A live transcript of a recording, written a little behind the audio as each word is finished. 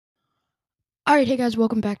All right, hey guys,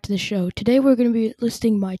 welcome back to the show. Today we're going to be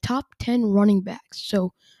listing my top 10 running backs.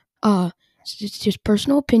 It's just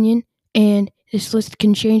personal opinion, and this list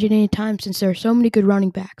can change at any time since there are so many good running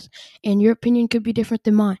backs, and your opinion could be different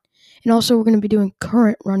than mine. And also, we're going to be doing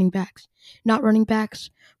current running backs, not running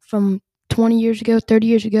backs from 20 years ago, 30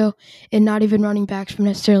 years ago, and not even running backs from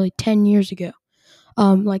necessarily 10 years ago,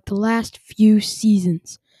 like the last few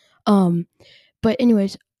seasons. But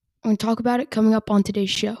anyways, I'm going to talk about it coming up on today's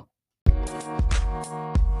show.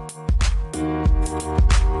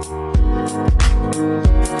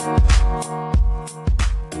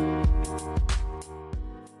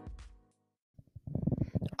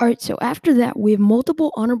 All right, so after that, we have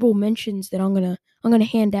multiple honorable mentions that I'm gonna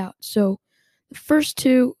hand out. So the first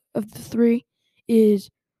two of the three is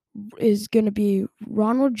gonna be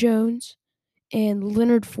Ronald Jones and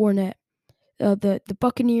Leonard Fournette, the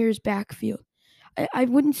Buccaneers backfield. I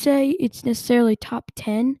wouldn't say it's necessarily top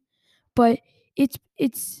 10, but it's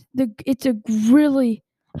a really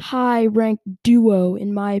high ranked duo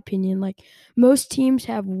in my opinion. Like most teams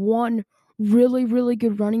have one really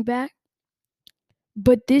good running back,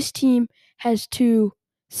 but this team has two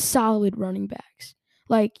solid running backs.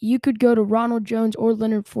 Like you could go to Ronald Jones or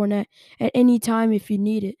Leonard Fournette at any time if you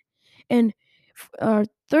need it. And our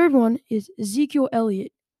third one is Ezekiel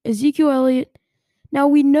Elliott. Ezekiel Elliott. Now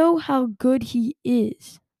we know how good he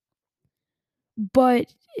is,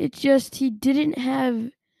 but it just he didn't have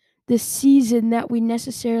the season that we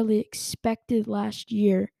necessarily expected last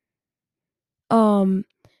year.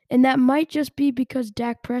 And that might just be because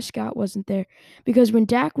Dak Prescott wasn't there. Because when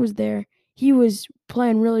Dak was there, he was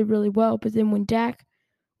playing really well. But then when Dak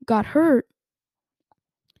got hurt,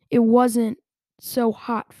 it wasn't so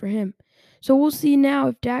hot for him. So we'll see now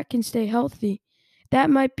if Dak can stay healthy. That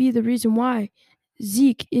might be the reason why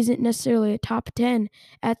Zeke isn't necessarily a top 10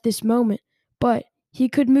 at this moment. But he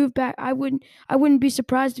could move back. I wouldn't be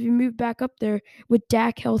surprised if he moved back up there with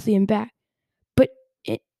Dak healthy and back. But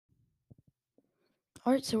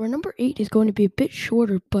all right, so our number 8 is going to be a bit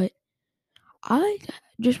shorter, but I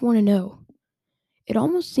just want to know. It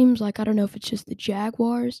almost seems like, I don't know if it's just the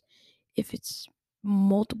Jaguars, if it's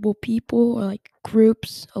multiple people or like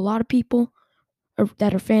groups, a lot of people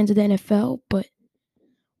that are fans of the NFL, but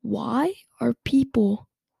why are people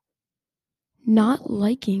not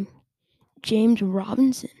liking James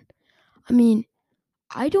Robinson? I mean,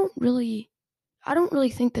 I don't really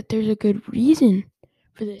think that there's a good reason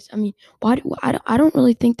for this. I mean, I don't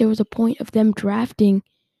really think there was a point of them drafting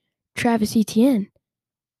Travis Etienne.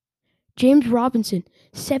 James Robinson,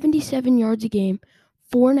 77 yards a game,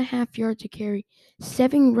 4.5 yards a carry,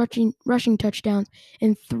 7 rushing touchdowns,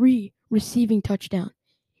 and 3 receiving touchdowns.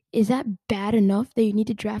 Is that bad enough that you need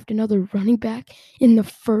to draft another running back in the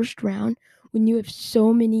first round when you have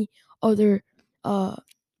so many other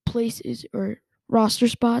places or roster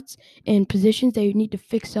spots and positions that you need to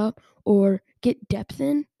fix up or get depth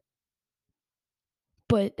in?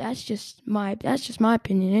 But that's just my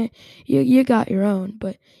opinion. You got your own,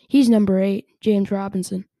 but he's number 8, James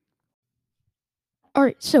Robinson. All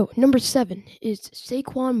right, so number 7 is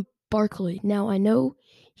Saquon Barkley. Now I know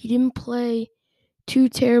he didn't play too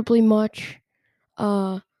terribly much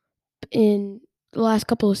in the last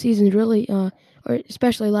couple of seasons, really, or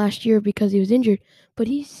especially last year because he was injured. But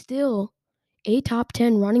he's still a top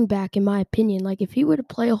 10 running back in my opinion. Like if he were to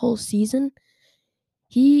play a whole season,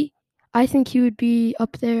 I think he would be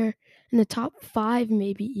up there in the top 5,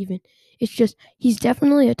 maybe even. It's just he's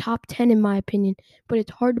definitely a top 10 in my opinion, but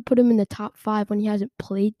it's hard to put him in the top 5 when he hasn't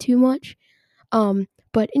played too much.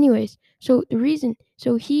 But anyways, so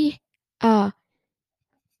he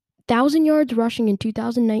 1,000 yards rushing in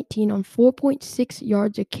 2019 on 4.6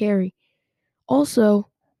 yards a carry. Also,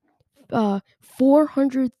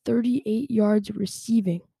 438 yards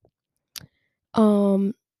receiving.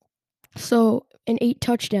 So and 8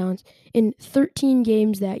 touchdowns in 13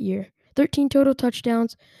 games that year. 13 total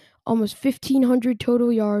touchdowns, almost 1,500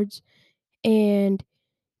 total yards, and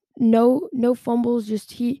no fumbles.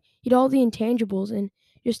 Just he had all the intangibles, and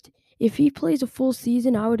just if he plays a full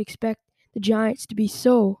season, I would expect the Giants to be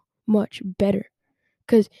so much better.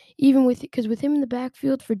 Because with him in the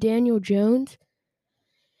backfield for Daniel Jones,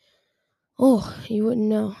 you wouldn't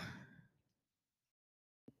know.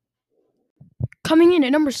 Coming in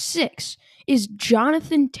at number 6 is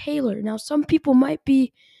Jonathan Taylor. Now, some people might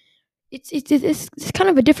be. It's kind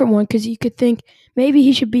of a different one because you could think maybe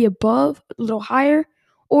he should be above, a little higher,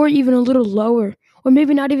 or even a little lower, or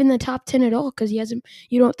maybe not even the top 10 at all because he hasn't.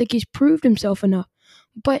 You don't think he's proved himself enough.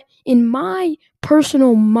 But in my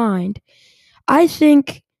personal mind, I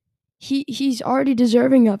think he's already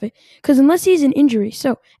deserving of it because unless he's an injury.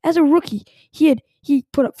 So as a rookie, he had he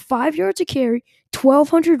put up 5 yards a carry,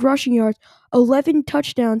 1,200 rushing yards, 11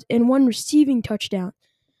 touchdowns, and 1 receiving touchdown.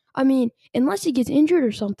 I mean, unless he gets injured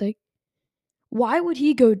or something, why would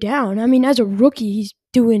he go down? I mean, as a rookie, he's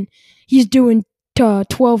doing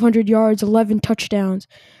 1,200 yards, 11 touchdowns,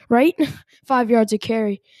 right? 5 yards a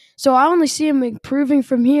carry. So I only see him improving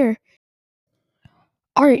from here.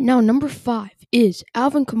 All right, now number 5 is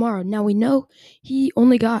Alvin Kamara. Now we know he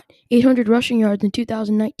only got 800 rushing yards in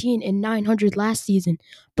 2019 and 900 last season,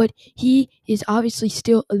 but he is obviously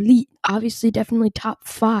still elite. Obviously, definitely top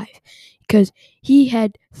 5 because he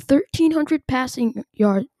had 1,300 passing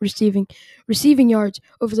yard receiving yards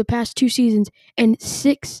over the past 2 seasons and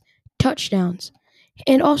 6 touchdowns.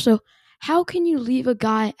 And also, how can you leave a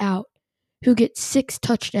guy out who gets 6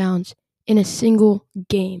 touchdowns in a single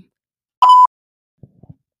game?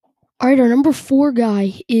 All right, our number 4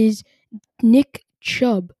 guy is Nick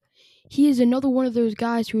Chubb. He is another one of those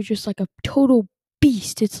guys who is just like a total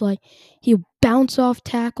beast. It's like he'll bounce off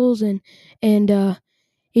tackles and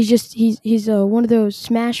he's one of those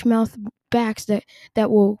smash mouth backs that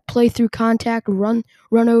will play through contact, run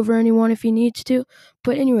over anyone if he needs to.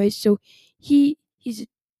 But anyways, so he's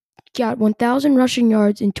got 1,000 rushing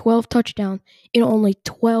yards and 12 touchdowns in only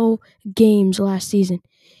 12 games last season.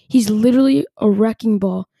 He's literally a wrecking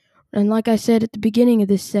ball. And like I said at the beginning of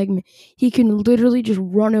this segment, he can literally just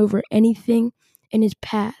run over anything in his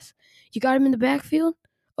path. You got him in the backfield?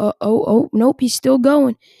 Nope, he's still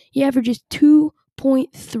going. He averages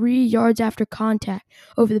 2.3 yards after contact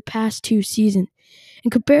over the past 2 seasons.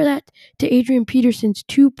 And compare that to Adrian Peterson's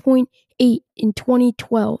 2.8 in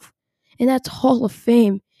 2012. And that's Hall of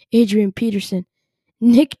Fame Adrian Peterson.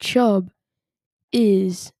 Nick Chubb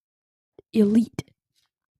is elite.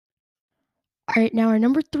 All right, now our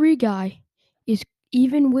number 3 guy is,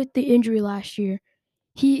 even with the injury last year,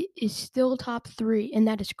 he is still top 3, and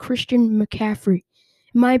that is Christian McCaffrey.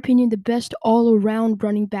 In my opinion, the best all-around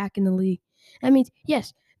running back in the league. That means,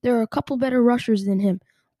 yes, there are a couple better rushers than him,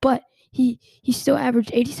 but he still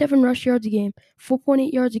averaged 87 rush yards a game,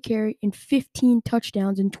 4.8 yards a carry, and 15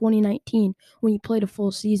 touchdowns in 2019 when he played a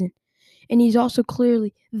full season. And he's also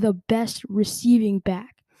clearly the best receiving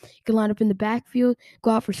back. He can line up in the backfield,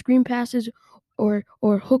 go out for screen passes, or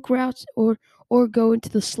hook routes, or go into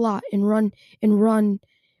the slot and run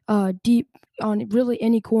deep on really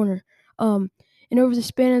any corner. And over the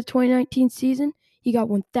span of the 2019 season, he got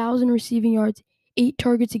 1,000 receiving yards, 8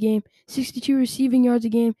 targets a game, 62 receiving yards a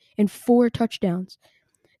game, and 4 touchdowns.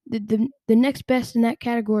 The next best in that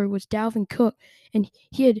category was Dalvin Cook, and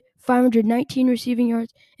he had 519 receiving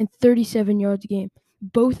yards and 37 yards a game.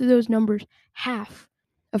 Both of those numbers half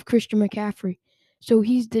of Christian McCaffrey. So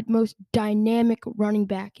he's the most dynamic running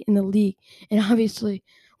back in the league, and obviously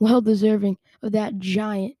well deserving of that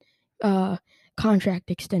giant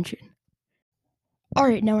contract extension. All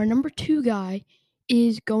right, now our number 2 guy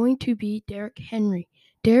is going to be Derrick Henry.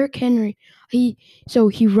 Derrick Henry, he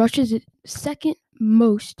rushes it second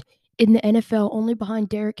most in the NFL, only behind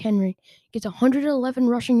Derrick Henry. Gets 111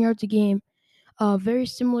 rushing yards a game, very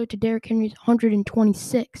similar to Derrick Henry's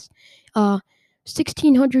 126.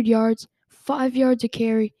 1,600 yards, 5 yards a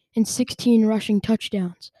carry, and 16 rushing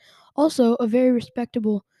touchdowns. Also, a very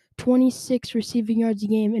respectable 26 receiving yards a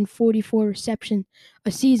game and 44 receptions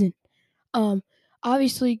a season.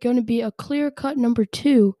 Obviously going to be a clear-cut number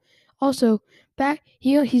 2. Also,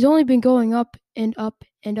 he's only been going up and up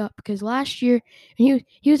and up, because last year when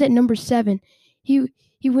he was at number 7.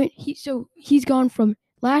 He's gone from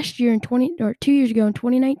last year 2 years ago in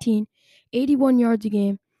 2019, 81 yards a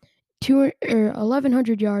game,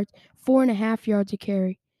 1,100 yards, 4.5 yards a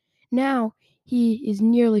carry. Now he is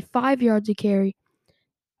nearly 5 yards a carry,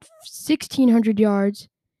 1,600 yards,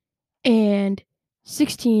 and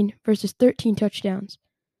 16 versus 13 touchdowns.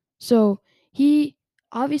 So he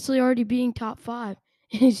obviously already being top 5,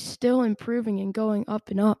 and he's still improving and going up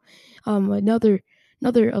and up. Another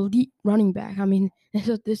elite running back. I mean,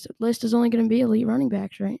 this list is only going to be elite running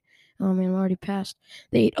backs, right? I mean, I'm already past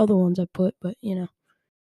the 8 other ones I put, but you know.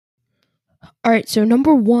 All right, so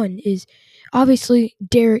number 1 is obviously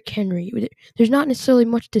Derrick Henry. There's not necessarily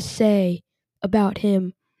much to say about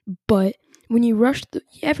him, but when you rush,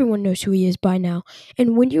 everyone knows who he is by now.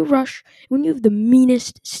 And when you have the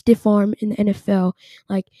meanest stiff arm in the NFL,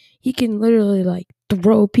 like he can literally like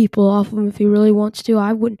throw people off him if he really wants to.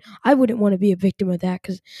 I wouldn't want to be a victim of that,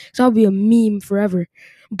 because I'll be a meme forever.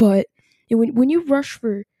 But when you rush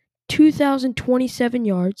for 2,027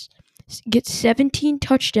 yards, get 17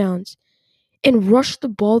 touchdowns, and rush the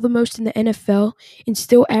ball the most in the NFL, and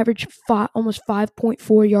still average almost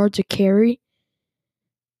 5.4 yards a carry,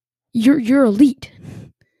 you're elite.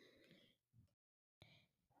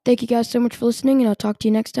 Thank you guys so much for listening, and I'll talk to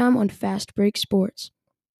you next time on Fast Break Sports.